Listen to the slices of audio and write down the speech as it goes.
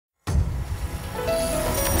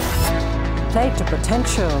Play to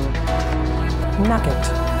potential. Nugget.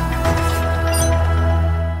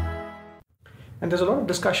 And there's a lot of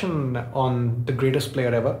discussion on the greatest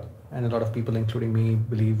player ever, and a lot of people, including me,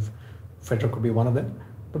 believe Federer could be one of them.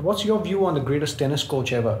 But what's your view on the greatest tennis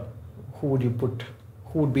coach ever? Who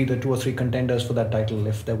would be the 2 or 3 contenders for that title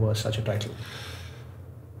if there was such a title?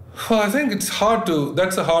 Well, I think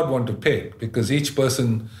that's a hard one to pick, because each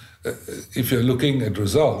person, if you're looking at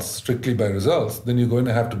results, strictly by results, then you're going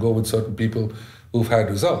to have to go with certain people who've had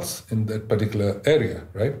results in that particular area,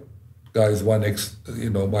 right? Guys won X,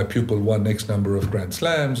 my pupil won X number of Grand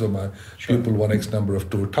Slams, or my pupil won X number of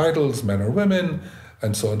tour titles, men or women,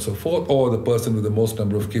 and so on and so forth, or the person with the most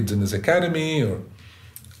number of kids in his academy, or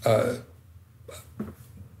I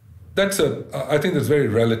think that's very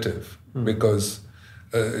relative, because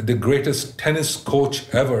the greatest tennis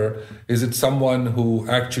coach ever, is it someone who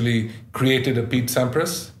actually created a Pete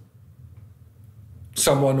Sampras?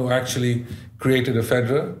 Someone who actually created a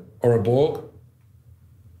Federer or a Borg,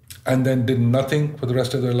 and then did nothing for the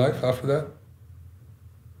rest of their life after that?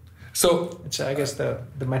 So I guess the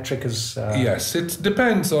metric is... Yes, it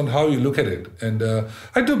depends on how you look at it. And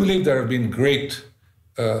I do believe there have been great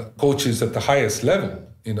coaches at the highest level,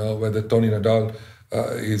 whether Tony Nadal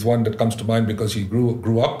is one that comes to mind because he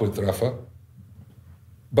grew up with Rafa.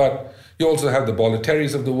 But you also have the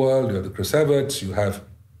Bolletteris of the world, you have the Chris Everts, you have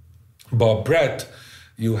Bob Brett,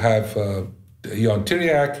 you have Jan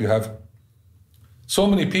Tiriac, you have so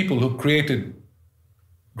many people who created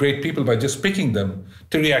great people by just picking them.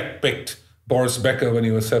 Tiriac picked Boris Becker when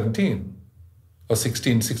he was 17 or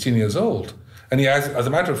 16 years old. And he has, as a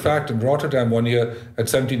matter of fact, in Rotterdam one year at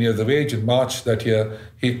 17 years of age, in March that year,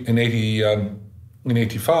 in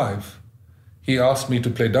 85, he asked me to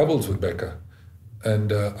play doubles with Becker.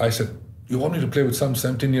 And I said, "You want me to play with some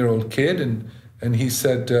 17-year-old kid?" And he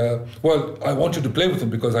said, "Well, I want you to play with him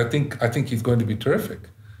because I think he's going to be terrific."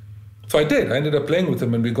 So I did. I ended up playing with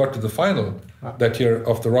him, and we got to the final that year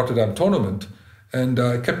of the Rotterdam tournament. And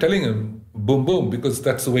I kept telling him, boom, boom, because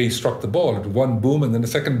that's the way he struck the ball. It was one boom and then a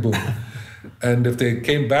second boom. And if they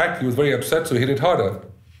came back, he was very upset, so he hit it harder.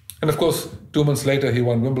 And of course, 2 months later, he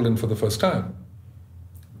won Wimbledon for the first time.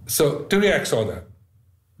 So Tiriac saw that.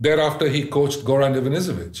 Thereafter, he coached Goran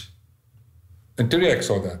Ivanisevic. And Tiriac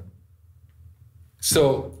saw that.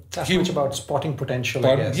 So that's much about spotting potential,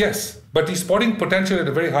 I guess. Yes, but he's spotting potential at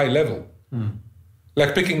a very high level.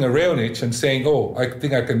 Like picking a Raonic and saying, "Oh, I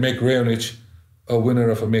think I can make Raonic a winner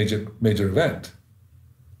of a major event."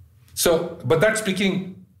 So, but that's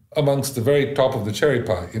speaking amongst the very top of the cherry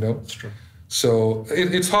pie, That's true. So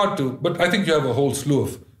it's hard to, but I think you have a whole slew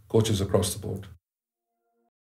of coaches across the board.